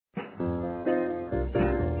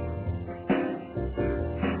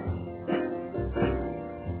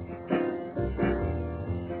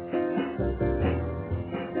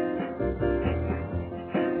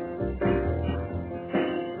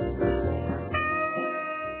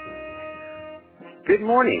Good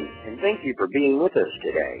morning, and thank you for being with us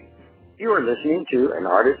today. You are listening to An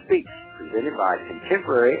Artist Speaks, presented by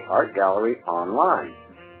Contemporary Art Gallery Online.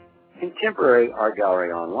 Contemporary Art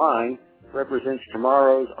Gallery Online represents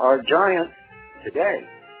tomorrow's art giants today.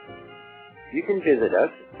 You can visit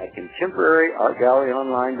us at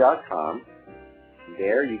contemporaryartgalleryonline.com.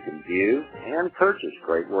 There you can view and purchase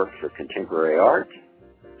great works of contemporary art,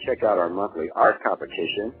 check out our monthly art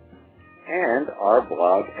competition, and our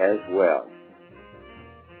blog as well.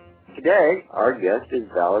 Today, our guest is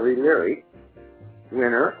Valeri Leri,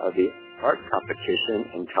 winner of the art competition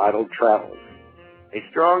entitled Travels. A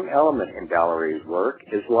strong element in Valeri's work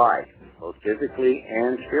is life, both physically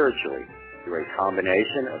and spiritually. Through a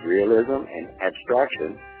combination of realism and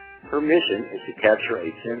abstraction, her mission is to capture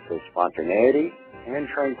a sense of spontaneity and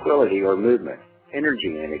tranquility or movement,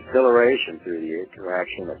 energy and exhilaration through the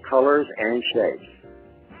interaction of colors and shapes.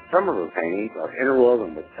 Some of her paintings are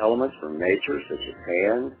interwoven with elements from nature such as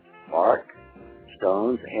sand, bark,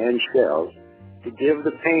 stones, and shells to give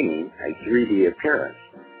the painting a 3D appearance.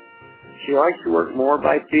 She likes to work more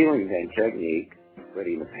by feeling than technique,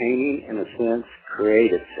 letting the painting, in a sense,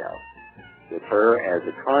 create itself, with her as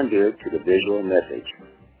a conduit to the visual message.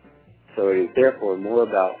 So it is therefore more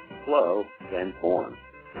about flow than form.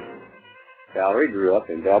 Valeri grew up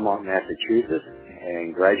in Belmont, Massachusetts,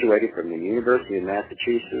 and graduated from the University of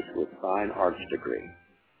Massachusetts with a fine arts degree.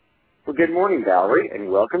 Well, good morning, Valeri, and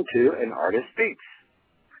welcome to An Artist Speaks.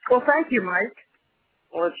 Well, thank you, Mike.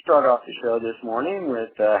 Well, let's start off the show this morning with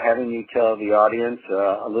having you tell the audience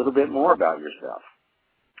a little bit more about yourself.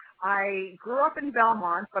 I grew up in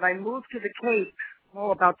Belmont, but I moved to the Cape,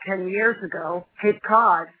 about 10 years ago, Cape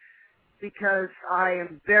Cod, because I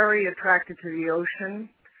am very attracted to the ocean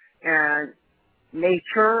and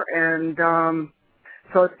nature, and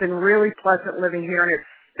so it's been really pleasant living here, and it's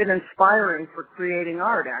been inspiring for creating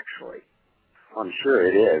art, actually. I'm sure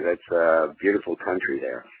it is. It's a beautiful country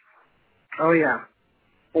there. Oh, yeah.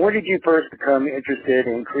 When did you first become interested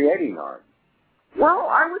in creating art? Well,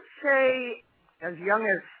 I would say as young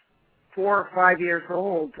as 4 or 5 years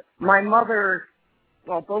old. My mother,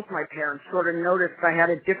 well, both my parents sort of noticed I had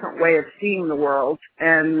a different way of seeing the world,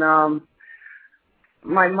 and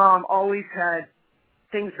my mom always had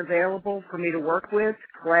things available for me to work with,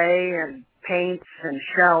 clay and paints and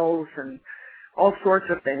shells and all sorts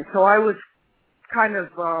of things. So I was kind of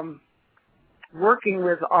working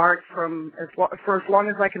with art for as long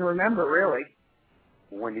as I can remember, really.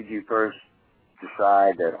 When did you first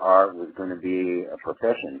decide that art was going to be a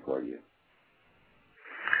profession for you?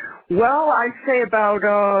 Well, I would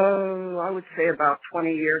say about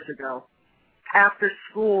 20 years ago. After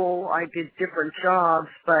school, I did different jobs,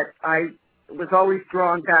 but I was always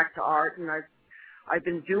drawn back to art, and I've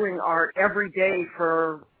been doing art every day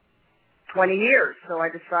for 20 years, so I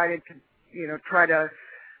decided to, try to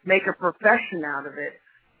make a profession out of it.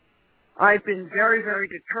 I've been very, very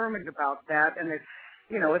determined about that, and it's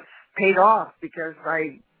paid off because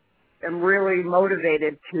I am really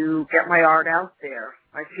motivated to get my art out there.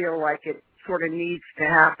 I feel like it sort of needs to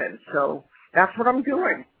happen, so that's what I'm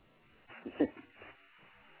doing.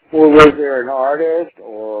 Well, was there an artist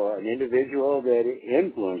or an individual that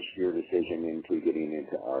influenced your decision into getting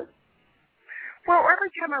into art? Well,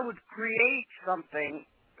 every time I would create something,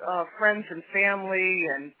 friends and family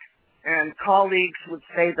and colleagues would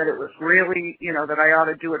say that it was really, that I ought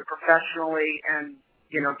to do it professionally and,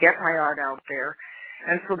 get my art out there.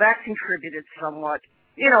 And so that contributed somewhat.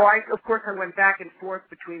 Of course, I went back and forth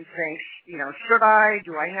between saying, should I?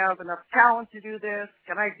 Do I have enough talent to do this?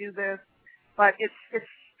 Can I do this? But it's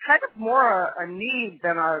kind of more a need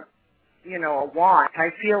than a want. I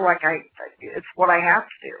feel like it's what I have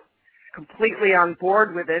to do. Completely on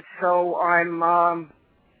board with it, so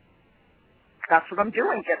that's what I'm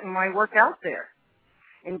doing, getting my work out there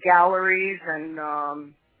in galleries and,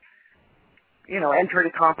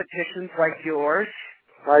 entering competitions like yours.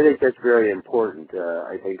 I think that's very important.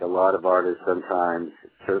 I think a lot of artists sometimes,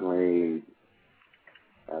 certainly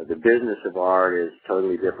the business of art is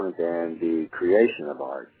totally different than the creation of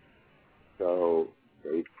art. So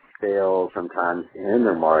they fail sometimes in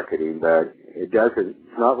their marketing, but it's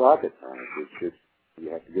not rocket science. It's just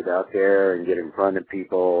you have to get out there and get in front of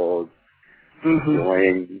people,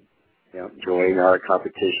 join art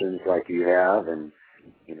competitions like you have, and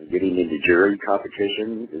getting into jury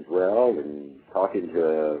competitions as well, and talking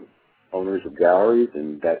to owners of galleries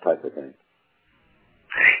and that type of thing.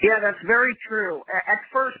 Yeah, that's very true. At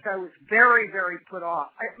first, I was very, very put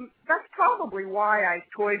off. That's probably why I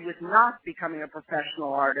toyed with not becoming a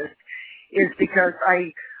professional artist, is because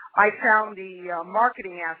I found the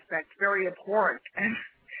marketing aspect very abhorrent.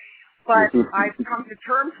 But I've come to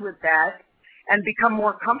terms with that, and become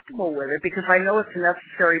more comfortable with it, because I know it's a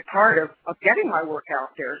necessary part of getting my work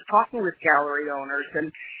out there, is talking with gallery owners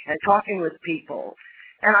and talking with people.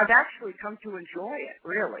 And I've actually come to enjoy it,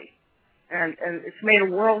 really. And it's made a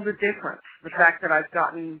world of difference, the fact that I've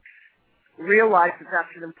realized that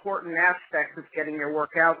that's an important aspect of getting your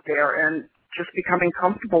work out there and just becoming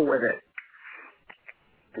comfortable with it.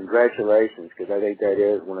 Congratulations, because I think that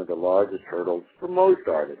is one of the largest hurdles for most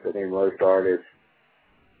artists. I think most artists,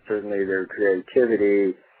 certainly their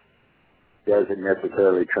creativity doesn't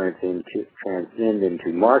necessarily transcend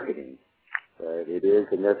into marketing, but it is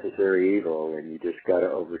a necessary evil, and you just got to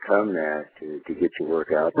overcome that to get your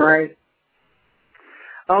work out there. Right.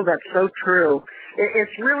 Oh, that's so true.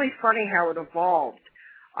 It's really funny how it evolved.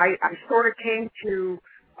 I sort of came to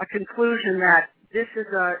a conclusion that this is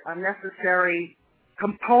a necessary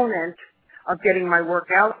component of getting my work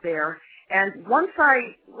out there. And once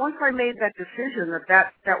I made that decision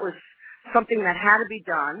that was something that had to be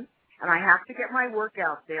done, and I have to get my work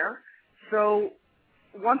out there. So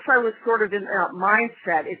once I was sort of in that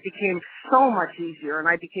mindset, it became so much easier, and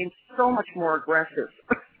I became so much more aggressive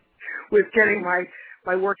with getting my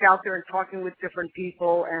work out there and talking with different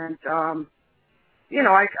people. And,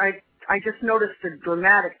 I just noticed a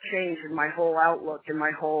dramatic change in my whole outlook and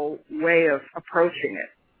my whole way of approaching it.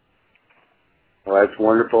 Well, that's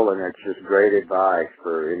wonderful, and that's just great advice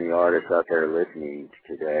for any artists out there listening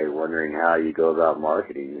today, wondering how you go about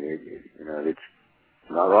marketing. It's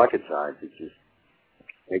not rocket science. It's just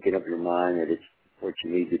making up your mind that it's what you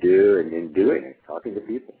need to do and then doing it, talking to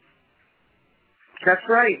people. That's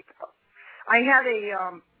right. I had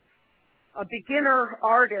a beginner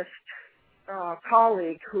artist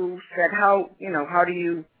colleague who said, how do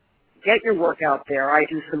you get your work out there? I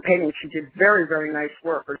do some painting. She did very, very nice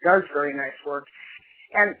work, or does very nice work.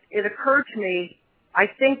 And it occurred to me, I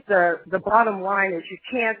think the bottom line is you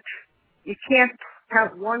can't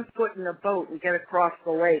have one foot in a boat and get across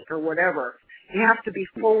the lake or whatever. You have to be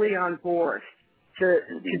fully on board to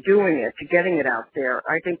doing it, to getting it out there.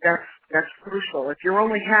 I think that's crucial. If you're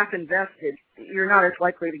only half invested, you're not as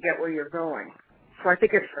likely to get where you're going. So I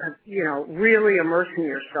think it's, really immersing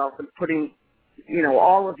yourself and putting,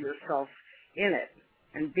 all of yourself in it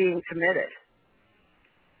and being committed.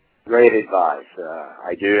 Great advice.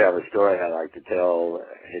 I do have a story I like to tell.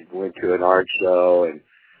 I went to an art show and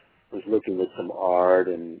was looking at some art,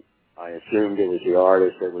 and I assumed it was the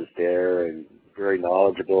artist that was there, and very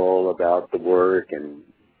knowledgeable about the work and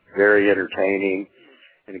very entertaining.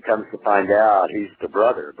 And it comes to find out he's the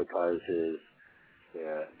brother, because his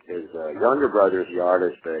younger brother is the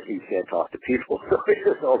artist, but he can't talk to people, so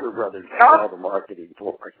his older brother does all the marketing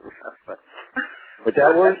for him. But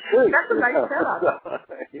that works too. That's a nice setup.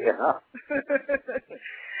 Yeah.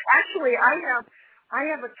 Actually, I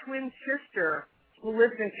have a twin sister who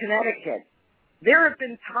lives in Connecticut. There have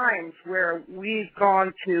been times where we've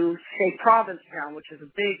gone to, say, Provincetown, which is a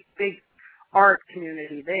big art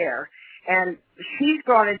community there, and she's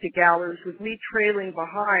gone into galleries with me trailing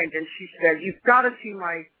behind, and she said, "You've got to see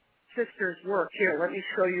my sister's work. Here, let me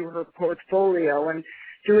show you her portfolio," and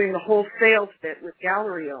doing the whole sales bit with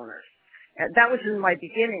gallery owners. And that was in my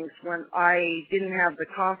beginnings when I didn't have the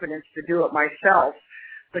confidence to do it myself.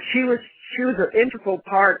 But she was an integral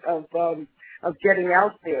part of getting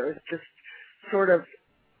out there. It's just sort of,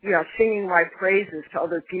 singing my praises to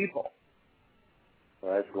other people.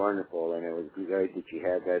 Well, that's wonderful, and it was great that you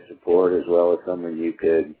had that support as well as someone you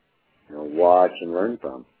could, watch and learn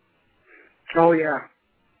from. Oh, yeah.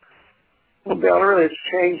 Well, Valeri, let's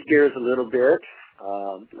change gears a little bit.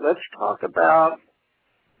 Let's talk about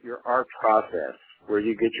your art process, where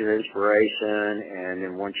you get your inspiration, and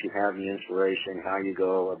then once you have the inspiration, how you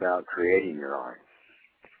go about creating your art.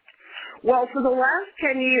 Well, for the last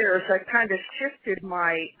 10 years, I've kind of shifted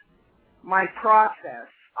my process.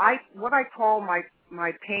 What I call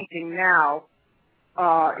my painting now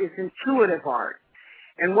is intuitive art.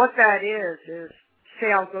 And what that is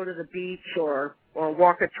say I'll go to the beach or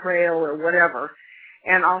walk a trail or whatever,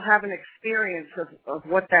 and I'll have an experience of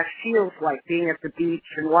what that feels like, being at the beach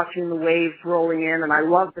and watching the waves rolling in, and I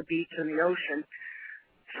love the beach and the ocean.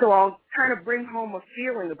 So I'll kind of bring home a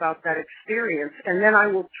feeling about that experience, and then I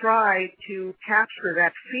will try to capture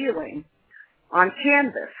that feeling on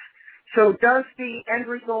canvas. So does the end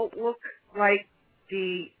result look like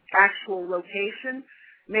the actual location?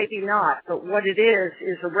 Maybe not, but what it is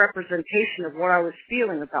a representation of what I was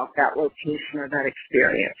feeling about that location or that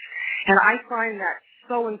experience. And I find that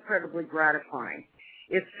so incredibly gratifying.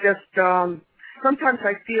 It's just, sometimes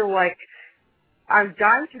I feel like I'm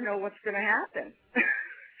dying to know what's going to happen.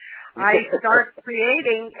 I start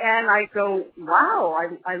creating and I go, wow,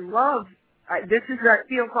 I love That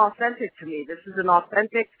feels authentic to me. This is an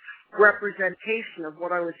authentic representation of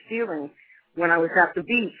what I was feeling when I was at the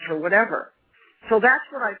beach or whatever. So that's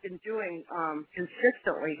what I've been doing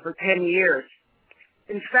consistently for 10 years.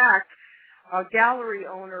 In fact, a gallery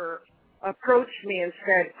owner approached me and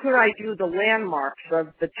said, could I do the landmarks of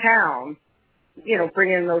the town,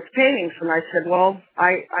 bring in those paintings? And I said, well,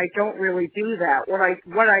 I don't really do that.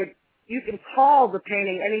 You can call the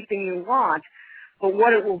painting anything you want, but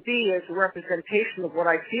what it will be is a representation of what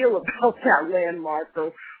I feel about that landmark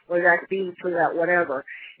or that beach or that whatever.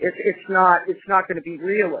 It's not going to be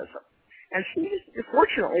realism. And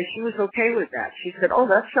fortunately, she was okay with that. She said, oh,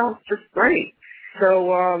 that sounds just great.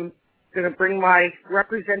 So I'm going to bring my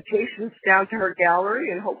representations down to her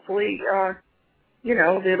gallery, and hopefully,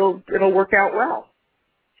 it'll work out well.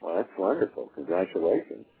 Well, that's wonderful.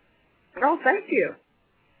 Congratulations. Oh, thank you.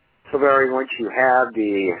 So, Valeri, once you have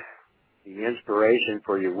the inspiration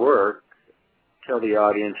for your work, tell the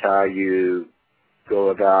audience how you go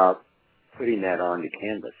about putting that onto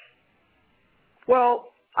canvas.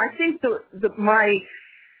 Well, I think the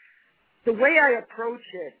way I approach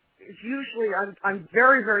it is usually I'm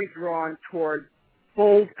very, very drawn toward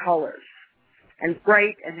bold colors and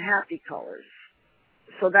bright and happy colors.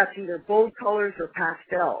 So that's either bold colors or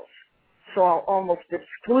pastels. So I'll almost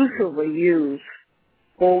exclusively use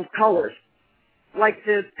bold colors. Like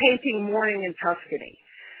the painting Morning in Tuscany.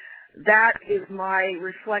 That is my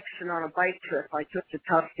reflection on a bike trip I took to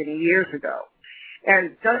Tuscany years ago.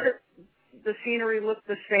 And does the scenery look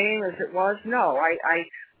the same as it was? No.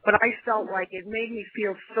 But I felt like it made me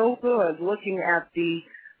feel so good looking at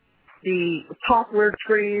the poplar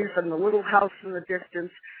trees and the little house in the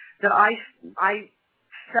distance that I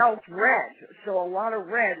felt red. So a lot of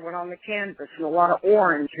red went on the canvas and a lot of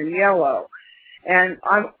orange and yellow. And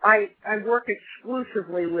I work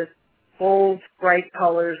exclusively with bold, bright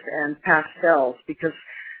colors and pastels because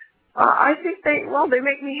I think they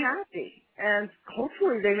make me happy. And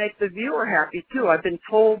hopefully they make the viewer happy too. I've been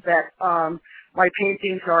told that my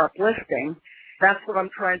paintings are uplifting. That's what I'm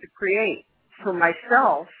trying to create for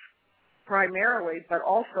myself primarily, but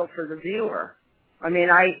also for the viewer. I mean,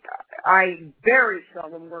 I very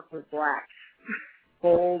seldom work with blacks,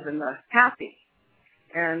 bold and the happy.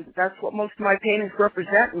 And that's what most of my paintings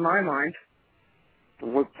represent in my mind.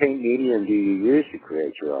 And what paint medium do you use to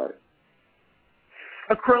create your art?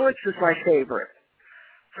 Acrylics is my favorite.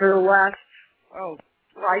 For the last,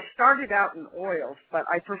 I started out in oils, but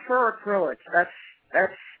I prefer acrylics.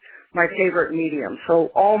 That's my favorite medium.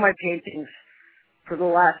 So all my paintings for the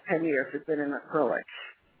last 10 years have been in acrylics.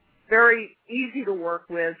 Very easy to work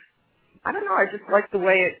with. I don't know, I just like the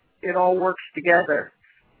way it all works together.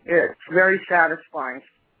 It's very satisfying.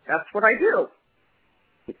 That's what I do.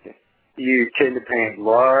 Do you tend to paint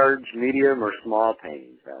large, medium, or small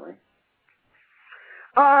paintings, Valeri?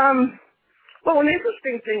 Well, an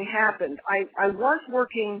interesting thing happened. I was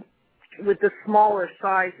working with the smaller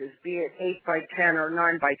sizes, be it 8 by 10 or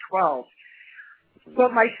 9 by 12.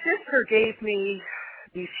 But my sister gave me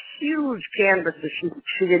these huge canvases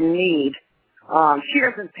she didn't need. She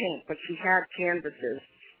doesn't paint, but she had canvases.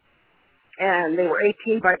 And they were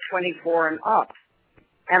 18 by 24 and up.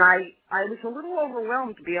 And I was a little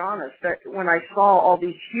overwhelmed, to be honest, that when I saw all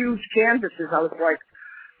these huge canvases, I was like,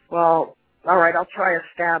 well, all right, I'll try a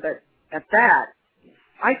stab at that.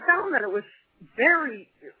 I found that it was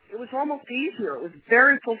almost easier. It was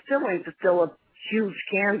very fulfilling to fill a huge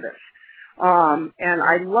canvas. And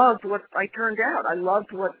I loved what I turned out. I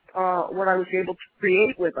loved what I was able to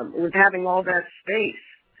create with them. It was having all that space.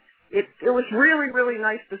 It was really, really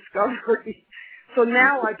nice discovery. So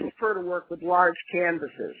now I prefer to work with large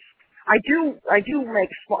canvases. I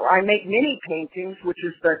make mini paintings, which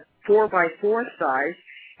is the 4 by 4 size,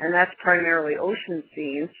 and that's primarily ocean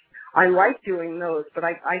scenes. I like doing those, but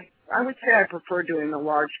I would say I prefer doing the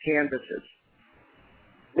large canvases.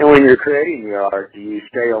 Now, when you're creating the art, do you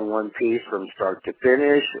stay on one piece from start to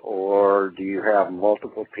finish, or do you have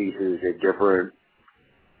multiple pieces at different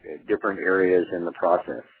areas in the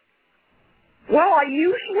process? Well, I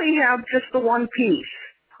usually have just the one piece.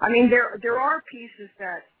 I mean, there are pieces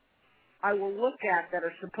that I will look at that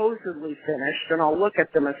are supposedly finished, and I'll look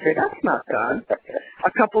at them and say, that's not done,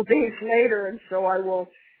 a couple days later, and so I will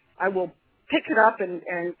pick it up and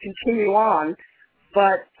continue on.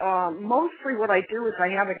 But mostly what I do is I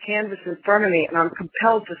have a canvas in front of me, and I'm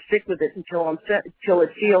compelled to stick with it until it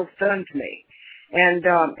feels done to me. And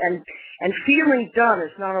feeling done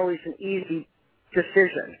is not always an easy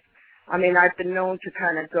decision. I mean, I've been known to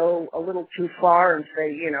kind of go a little too far and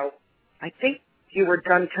say, I think you were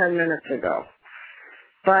done 10 minutes ago.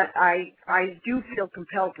 But I do feel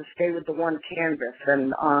compelled to stay with the one canvas,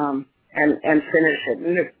 and and finish it.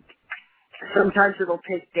 And sometimes it'll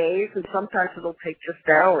take days, and sometimes it'll take just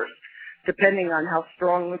hours, depending on how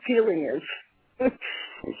strong the feeling is. I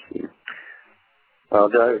see. Well,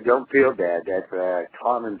 don't feel bad. That's a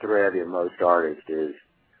common thread in most artists is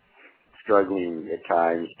struggling at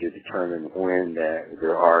times to determine when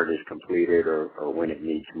their art is completed or when it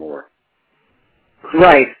needs more.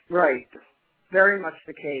 Right. Very much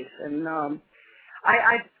the case. And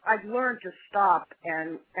I've learned to stop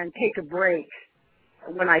and take a break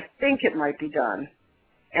when I think it might be done.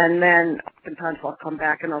 And then oftentimes I'll come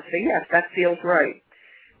back and I'll say, yes, that feels right.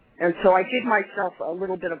 And so I give myself a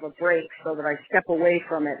little bit of a break so that I step away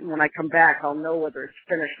from it, and when I come back, I'll know whether it's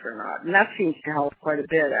finished or not. And that seems to help quite a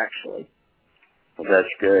bit, actually. Well, that's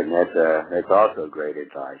good, and that's also great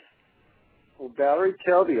advice. Well, Valeri,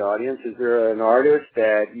 tell the audience, is there an artist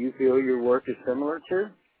that you feel your work is similar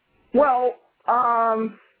to? Well,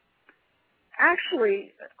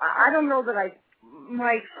 actually, I don't know that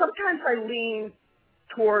sometimes I lean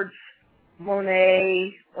towards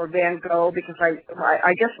Monet or Van Gogh because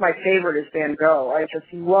I guess my favorite is Van Gogh. I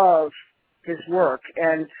just love his work.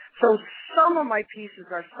 And so some of my pieces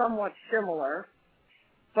are somewhat similar,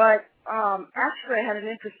 but actually I had an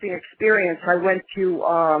interesting experience. I went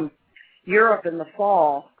to Europe in the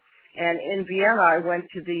fall, and in Vienna I went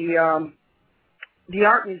to the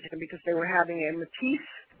art museum because they were having a Matisse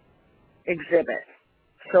exhibit.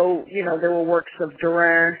 So, there were works of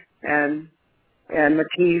Drouin and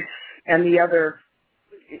Matisse and the other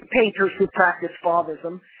painters who practiced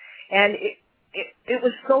Fauvism. And it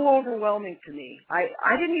was so overwhelming to me.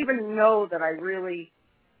 I didn't even know that I really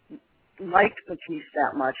liked Matisse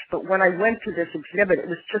that much, but when I went to this exhibit, it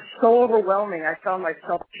was just so overwhelming. I found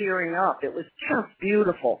myself tearing up. It was just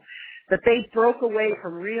beautiful. That they broke away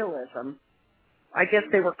from realism. I guess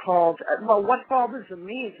they were called, what Fauvism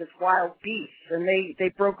means is wild beasts, and they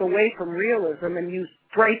broke away from realism and used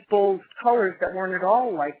bright, bold colors that weren't at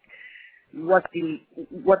all like what the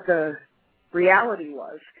reality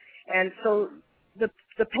was. And so the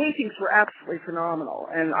paintings were absolutely phenomenal,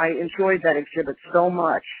 and I enjoyed that exhibit so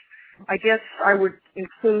much. I guess I would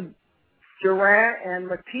include Drouin and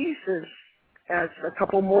Matisse as a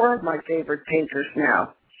couple more of my favorite painters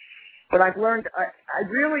now. But I've learned, I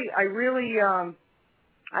really, I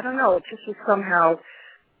don't know, it just was somehow,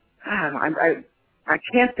 I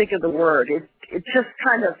can't think of the word. It just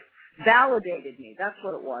kind of validated me. That's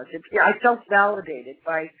what it was. I felt validated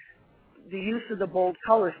by the use of the bold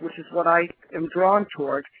colors, which is what I am drawn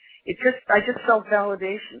toward. I just felt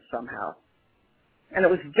validation somehow. And it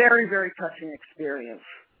was a very, very touching experience.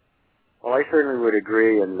 Well, I certainly would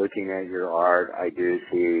agree. And looking at your art, I do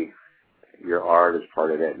see your art as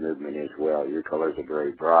part of that movement as well. Your colors are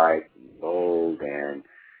very bright, bold, and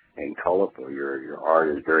colorful. Your art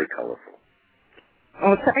is very colorful.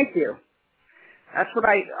 Oh, thank you. That's what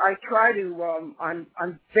I try to.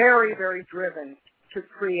 I'm very, very driven to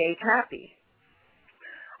create happy.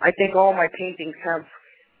 I think all my paintings have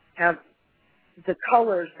the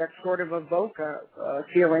colors that sort of evoke a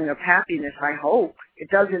feeling of happiness. I hope it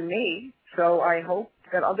does in me. So I hope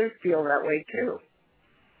that others feel that way too.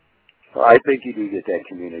 Well, I think you do get that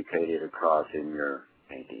communicated across in your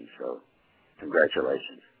painting. So,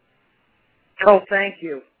 congratulations. Oh, thank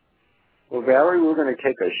you. Well, Valeri, we're going to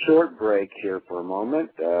take a short break here for a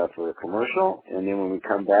moment for a commercial, and then when we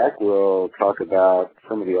come back, we'll talk about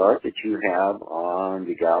some of the art that you have on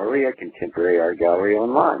the gallery at Contemporary Art Gallery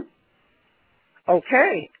online.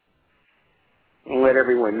 Okay. And let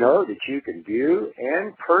everyone know that you can view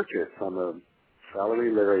and purchase some of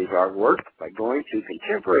Valeri Leri's artwork by going to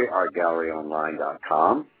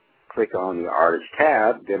contemporaryartgalleryonline.com, click on the Artist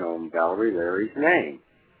tab, then on Valeri Leri's name.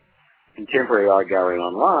 Contemporary Art Gallery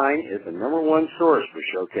Online is the #1 source for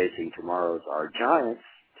showcasing tomorrow's art giants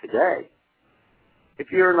today.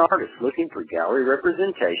 If you're an artist looking for gallery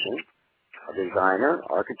representation, a designer,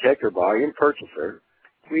 architect, or volume purchaser,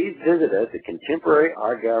 please visit us at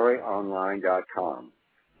contemporaryartgalleryonline.com.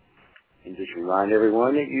 And just remind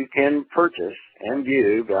everyone that you can purchase and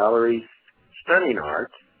view Valeri's stunning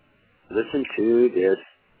art, listen to this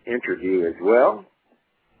interview as well,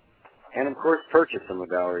 and, of course, purchase some of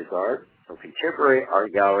Valerie's art from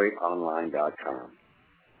contemporaryartgalleryonline.com.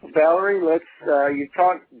 Valeri, you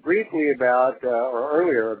talked briefly about, or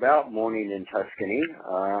earlier, about Morning in Tuscany.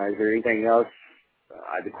 Is there anything else?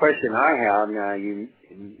 The question I have now, in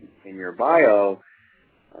your bio,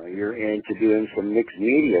 you're into doing some mixed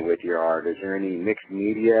media with your art. Is there any mixed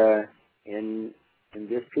media in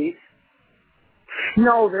this piece?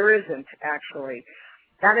 No, there isn't, actually.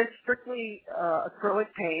 That is strictly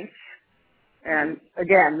acrylic paints. And,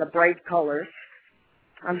 again, the bright colors.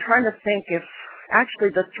 I'm trying to think if Actually,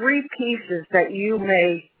 the three pieces that you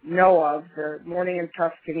may know of, the Morning in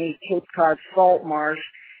Tuscany, Cape Cod Salt Marsh,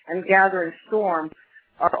 and Gathering Storm,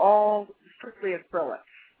 are all strictly acrylics.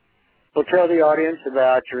 Well, tell the audience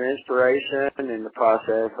about your inspiration and the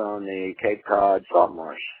process on the Cape Cod Salt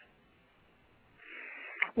Marsh.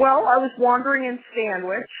 Well, I was wandering in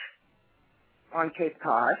Sandwich on Cape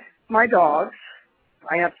Cod. My dogs,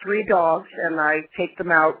 I have 3 dogs, and I take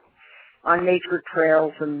them out on nature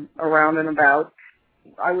trails and around and about.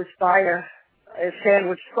 I was by a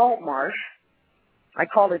Sandwich salt marsh. I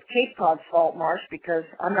called it Cape Cod Salt Marsh because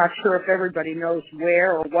I'm not sure if everybody knows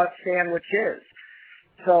where or what Sandwich is.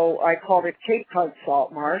 So I called it Cape Cod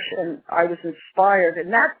Salt Marsh, and I was inspired.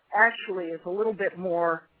 And that actually is a little bit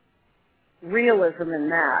more realism in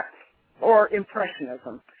that, or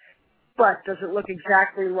impressionism. But does it look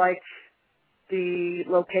exactly like the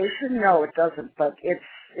location? No, it doesn't, but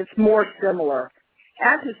it's more similar.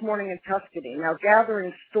 As is Morning in Tuscany. Now,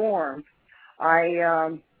 Gathering Storm,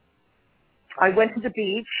 I went to the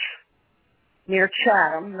beach near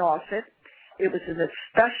Chatham, Nauset. It was an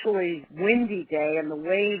especially windy day, and the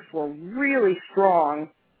waves were really strong.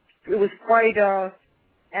 It was quite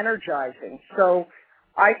energizing. So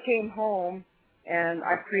I came home, and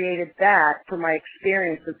I created that for my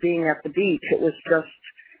experience of being at the beach. It was just,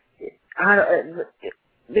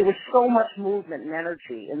 there was so much movement and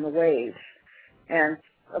energy in the waves. And,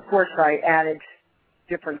 of course, I added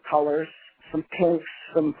different colors, some pinks,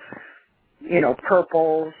 some,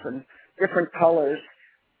 purples and different colors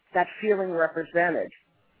that feeling represented.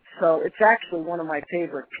 So it's actually one of my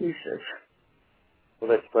favorite pieces. Well,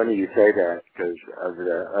 that's funny you say that, because of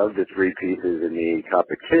the 3 pieces in the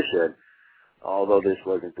competition, although this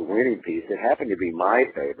wasn't the winning piece, it happened to be my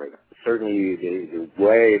favorite. Certainly the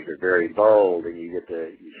waves are very bold, and you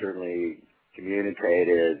certainly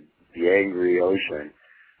communicated the angry ocean,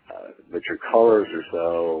 but your colors are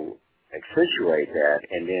so accentuate that,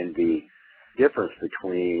 and then the difference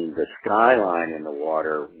between the skyline and the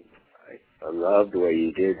water, I love the way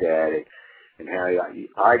you did that, and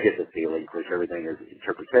how I get the feeling, of course everything is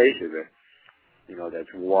interpretation, but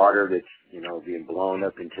that's water that's, being blown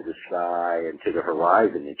up into the sky and to the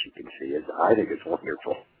horizon that you can see. I think it's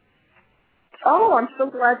wonderful. Oh, I'm so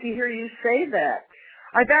glad to hear you say that.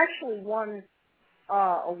 I've actually won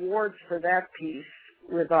awards for that piece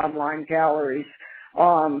with online galleries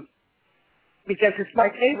because it's my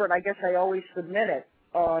favorite. I guess I always submit it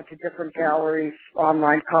to different galleries,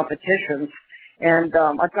 online competitions, and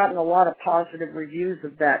I've gotten a lot of positive reviews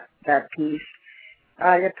of that piece.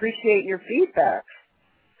 I appreciate your feedback.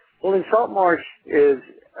 Well, and Salt Marsh is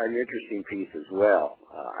an interesting piece as well.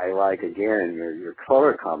 I like, again, your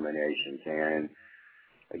color combinations, and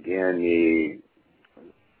again,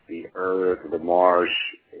 the earth, the marsh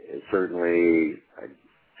is certainly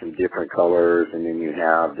some different colors, and then you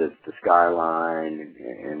have the skyline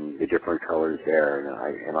and the different colors there,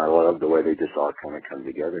 and I love the way they just all kind of come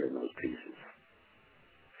together in those pieces.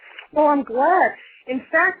 Well, I'm glad. In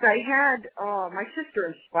fact, I had my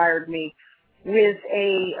sister inspired me with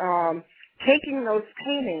taking those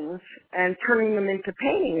paintings and turning them into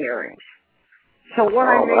painting earrings. So what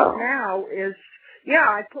I make now is,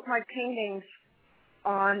 I put my paintings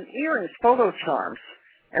on earrings, photo charms,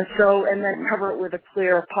 and then cover it with a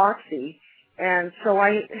clear epoxy, and so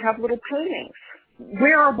I have little paintings.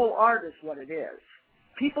 Wearable art is what it is.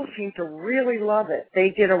 People seem to really love it.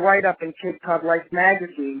 They did a write-up in Cape Cod Life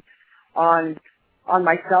magazine on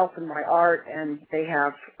myself and my art, and they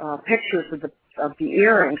have pictures of the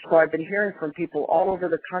earrings. So I've been hearing from people all over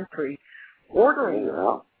the country ordering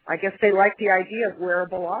them. I guess they like the idea of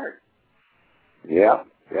wearable art. Yeah,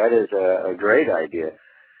 that is a great idea.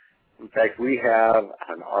 In fact, we have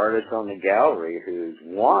an artist on the gallery whose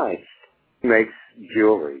wife makes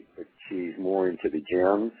jewelry, but she's more into the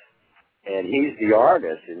gems, and he's the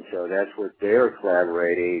artist, and so that's what they're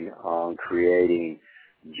collaborating on, creating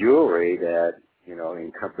jewelry that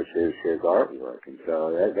encompasses his artwork, and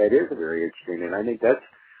so that is very interesting, and I think that's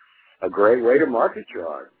a great way to market your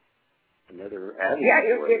art. Another avenue. Yeah,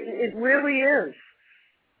 it really is.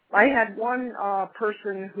 I had one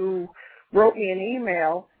person who wrote me an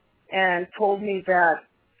email and told me that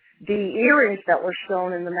the earrings that were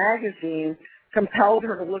shown in the magazine compelled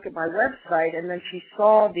her to look at my website, and then she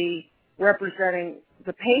saw representing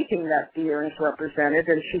the painting that the earrings represented,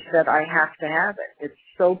 and she said, I have to have it. It's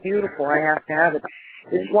so beautiful, I have to have it.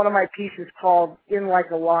 It's one of my pieces called In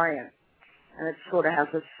Like a Lion, and it sort of has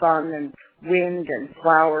a sun and wind and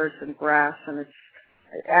flowers and grass, and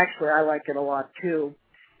actually I like it a lot too.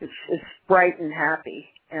 It's bright and happy,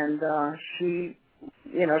 and she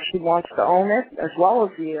wants to own it as well as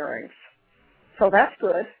the earrings. So that's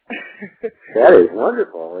good. That is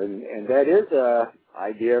wonderful, and that is a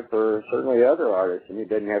idea for certainly other artists. And it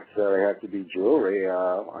doesn't necessarily have to be jewelry.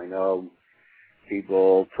 I know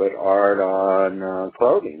people put art on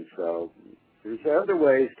clothing, so there's other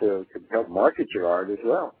ways to help market your art as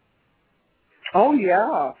well. Oh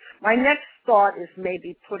yeah. My next thought is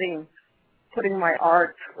maybe putting my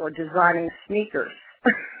art or designing sneakers.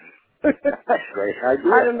 That's a great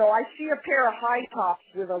idea. I don't know. I see a pair of high tops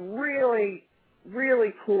with a really,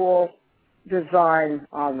 really cool design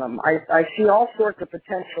on them. I see all sorts of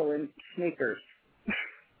potential in sneakers.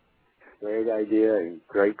 Great idea and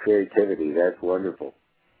great creativity. That's wonderful.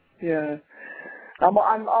 Yeah.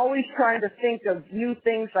 I'm always trying to think of new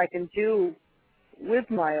things I can do with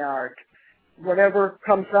my art. Whatever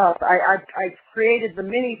comes up. I created the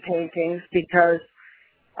mini paintings because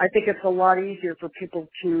I think it's a lot easier for people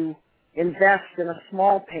to invest in a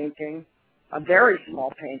small painting, a very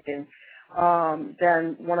small painting,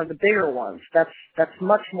 than one of the bigger ones. That's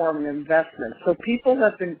much more of an investment. So people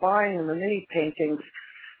have been buying the mini paintings.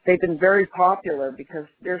 They've been very popular because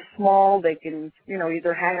they're small. They can,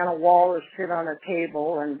 either hang on a wall or sit on a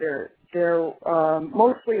table, and they're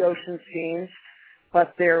mostly ocean scenes,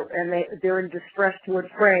 but they're in distressed wood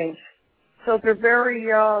frames. So they're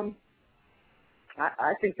very, I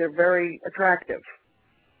think they're very attractive.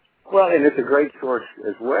 Well, and it's a great source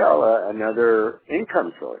as well, another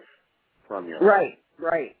income source from your art.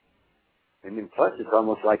 Right. And then plus it's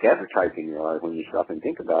almost like advertising your art when you stop and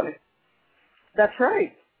think about it. That's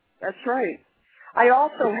right. I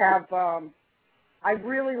also have, I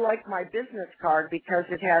really like my business card because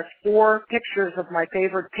it has 4 pictures of my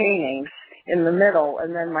favorite paintings in the middle,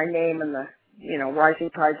 and then my name and the,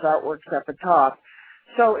 Rising Tides Artworks at the top.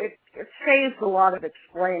 So it saves a lot of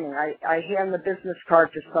explaining. I hand the business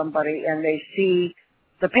card to somebody, and they see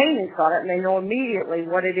the paintings on it, and they know immediately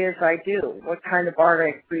what it is I do, what kind of art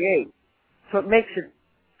I create. So it makes it,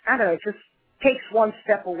 it just takes one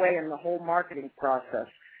step away in the whole marketing process.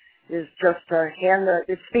 Is just to hand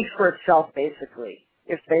it speaks for itself, basically.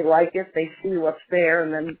 If they like it, they see what's there,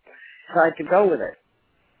 and then decide to go with it.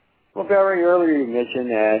 Well, Valeri, earlier you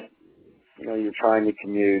mentioned that, you're trying to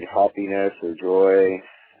commute happiness or joy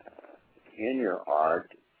in your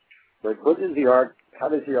art. But how does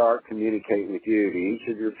the art communicate with you? Do each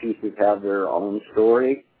of your pieces have their own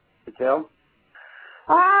story to tell?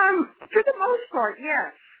 For the most part,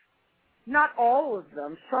 yes. Not all of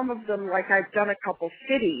them. Some of them, like I've done a couple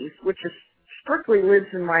cities, which is strictly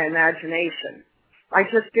lives in my imagination. I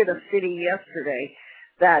just did a city yesterday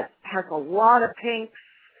that has a lot of pinks,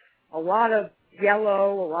 a lot of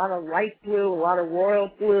yellow, a lot of light blue, a lot of royal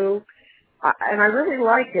blue, and I really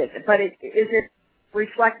like it. But is it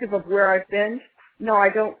reflective of where I've been? No, I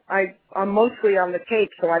don't. I'm mostly on the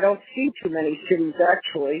Cape, so I don't see too many cities,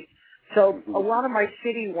 actually. So a lot of my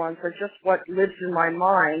city ones are just what lives in my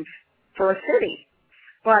mind for a city.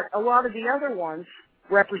 But a lot of the other ones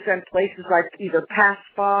represent places I've either passed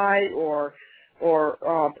by or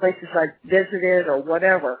places I've visited or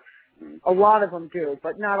whatever. A lot of them do,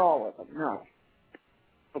 but not all of them, no.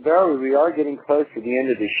 Well, Valeri, we are getting close to the end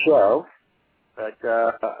of the show, but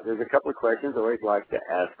there's a couple of questions I always like to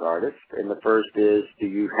ask artists. And the first is, do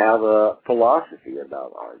you have a philosophy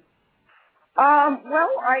about art?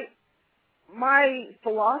 My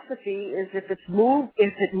philosophy is if it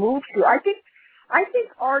moves you. I think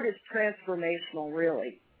art is transformational,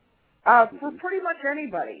 really. For pretty much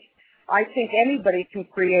anybody. I think anybody can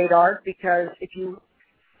create art because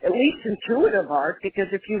at least intuitive art,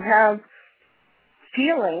 because if you have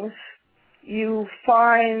feelings, you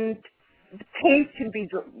find the paint can be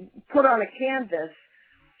put on a canvas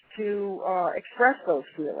to express those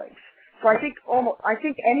feelings. So I think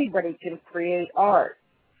anybody can create art,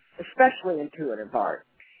 especially intuitive art.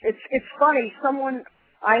 It's funny.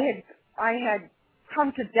 I had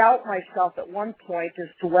come to doubt myself at one point as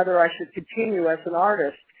to whether I should continue as an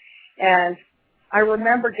artist, and I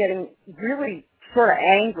remember getting really sort of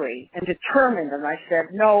angry and determined, and I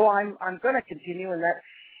said, no, I'm going to continue,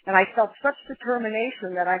 and I felt such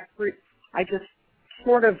determination that I just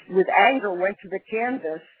sort of with anger went to the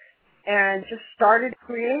canvas and just started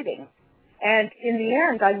creating. And in the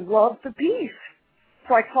end, I loved the piece.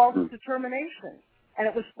 So I called it determination. And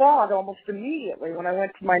it was bought almost immediately when I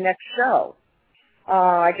went to my next show.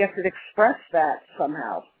 I guess it expressed that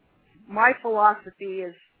somehow. My philosophy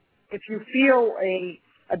is if you feel a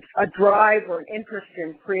drive or an interest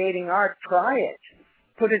in creating art, try it.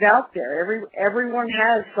 Put it out there. Everyone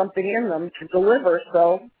has something in them to deliver,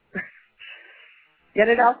 so get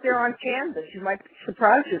it out there on canvas. You might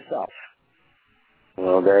surprise yourself.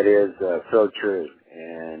 Well, that is so true,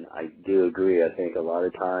 and I do agree. I think a lot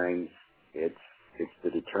of times it's It's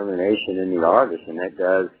the determination in the artist, and that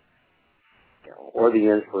does, or the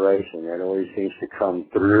inspiration that always seems to come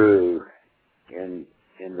through in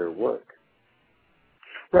their work.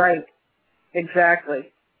 Right.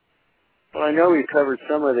 Exactly. Well, I know we've covered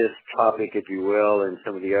some of this topic, if you will, in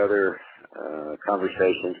some of the other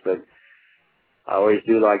conversations, but I always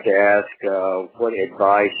do like to ask what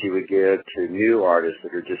advice you would give to new artists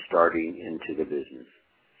that are just starting into the business.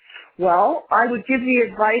 Well, I would give the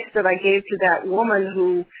advice that I gave to that woman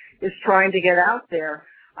who is trying to get out there.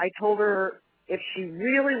 I told her if she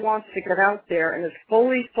really wants to get out there and is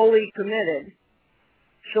fully committed,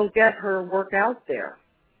 she'll get her work out there.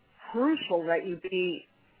 Crucial that you be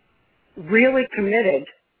really committed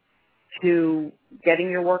to getting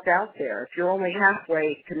your work out there. If you're only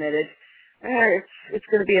halfway committed, it's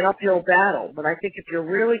going to be an uphill battle. But I think if you're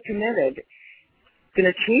really committed, you can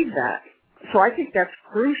achieve that. So I think that's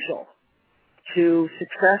crucial to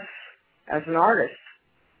success as an artist.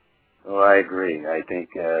 Well, I agree. I think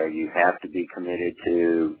you have to be committed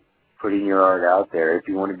to putting your art out there if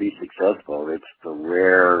you want to be successful. It's the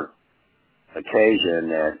rare occasion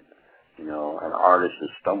that, you know, an artist is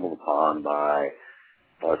stumbled upon by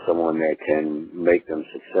someone that can make them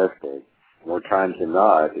successful. More times than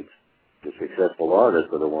not, it's the successful artists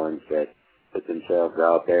are the ones that put themselves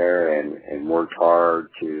out there and work hard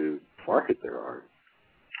to market their art.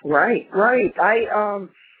 Right.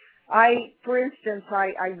 For instance,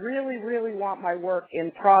 I really want my work in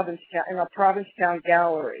a Provincetown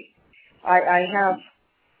gallery. I have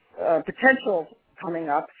potential coming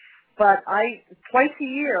up, but twice a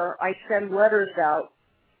year I send letters out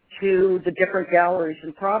to the different galleries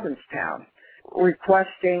in Provincetown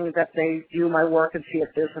requesting that they view my work and see if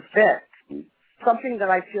there's a fit. Something that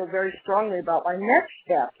I feel very strongly about. My next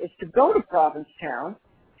step is to go to Provincetown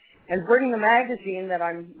and bring the magazine that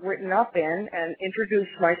I'm written up in and introduce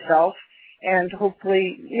myself and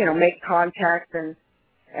hopefully, you know, make contact and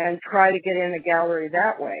try to get in a gallery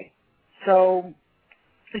that way. So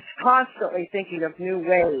it's constantly thinking of new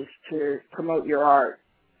ways to promote your art,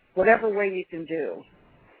 whatever way you can do.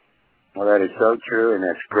 Well, that is so true, and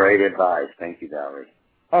that's great advice. Thank you, Valeri.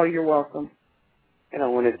 Oh, you're welcome. And I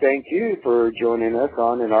want to thank you for joining us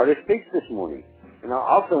on An Artist Speaks this morning. And I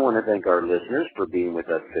also want to thank our listeners for being with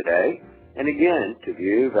us today. And again, to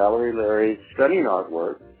view Valeri Leri's stunning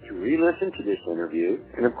artwork, to re-listen to this interview,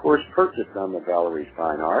 and of course purchase some of Valeri's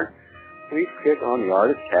fine art, please click on the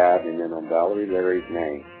Artist tab and then on Valeri Leri's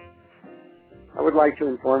name. I would like to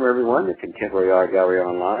inform everyone that Contemporary Art Gallery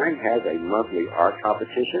Online has a monthly art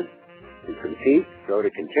competition. To compete, go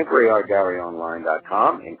to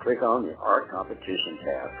contemporaryartgalleryonline.com and click on the Art Competition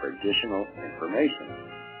tab for additional information.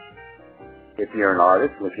 If you're an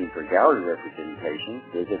artist looking for gallery representation,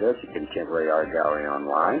 visit us at Contemporary Art Gallery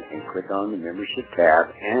Online and click on the Membership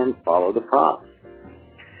tab and follow the prompts.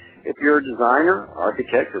 If you're a designer,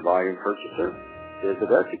 architect, or volume purchaser,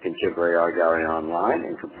 visit us at Contemporary Art Gallery Online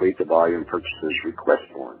and complete the volume purchaser's request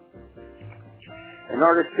form. An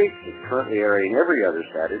Artist Speaks is currently airing every other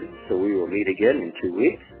Saturday, so we will meet again in 2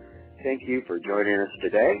 weeks. Thank you for joining us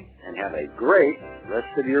today, and have a great rest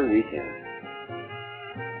of your weekend.